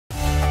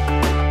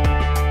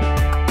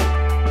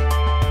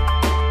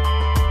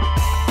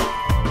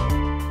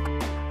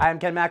I'm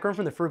Ken Maccarone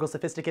from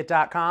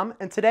thefrugalsophisticate.com,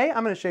 and today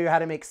I'm going to show you how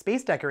to make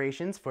space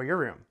decorations for your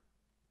room.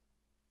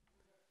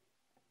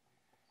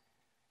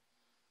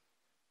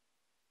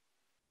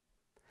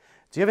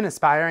 Do you have an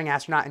aspiring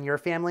astronaut in your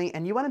family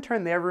and you want to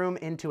turn their room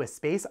into a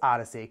space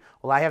odyssey?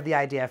 Well, I have the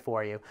idea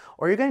for you.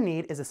 All you're going to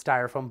need is a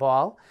styrofoam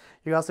ball.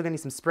 You're also going to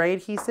need some spray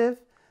adhesive,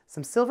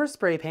 some silver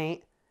spray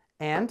paint,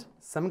 and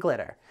some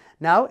glitter.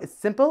 Now, it's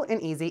simple and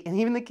easy, and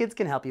even the kids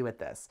can help you with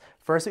this.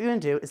 First, what you're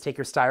going to do is take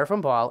your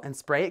styrofoam ball and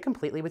spray it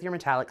completely with your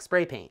metallic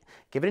spray paint.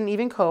 Give it an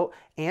even coat,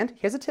 and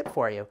here's a tip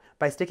for you.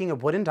 By sticking a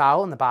wooden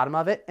dowel in the bottom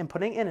of it and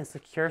putting it in a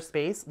secure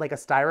space like a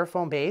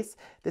styrofoam base,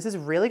 this is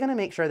really going to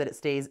make sure that it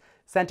stays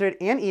centered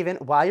and even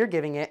while you're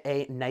giving it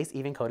a nice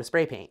even coat of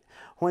spray paint.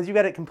 Once you've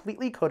got it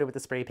completely coated with the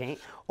spray paint,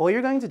 all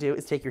you're going to do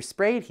is take your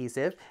spray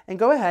adhesive and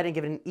go ahead and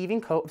give it an even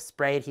coat of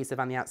spray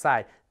adhesive on the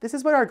outside. This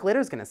is what our glitter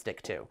is going to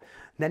stick to.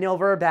 Then you'll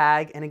over a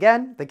bag, and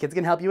again, the kids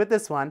can help you with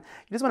this one.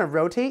 You just want to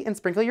rotate and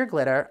sprinkle your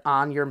glitter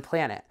on your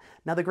planet.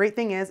 Now the great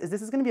thing is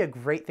this is going to be a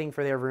great thing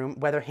for their room,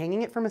 whether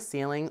hanging it from a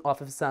ceiling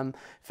off of some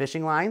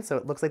fishing line so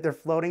it looks like they're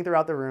floating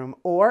throughout the room,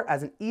 or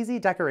as an easy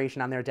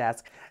decoration on their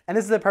desk. And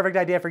this is a perfect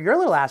idea for your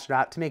little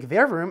astronaut to make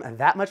their room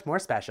that much more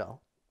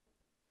special.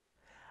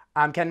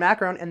 I'm Ken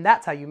Maccarone, and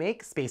that's how you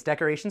make space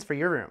decorations for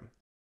your room.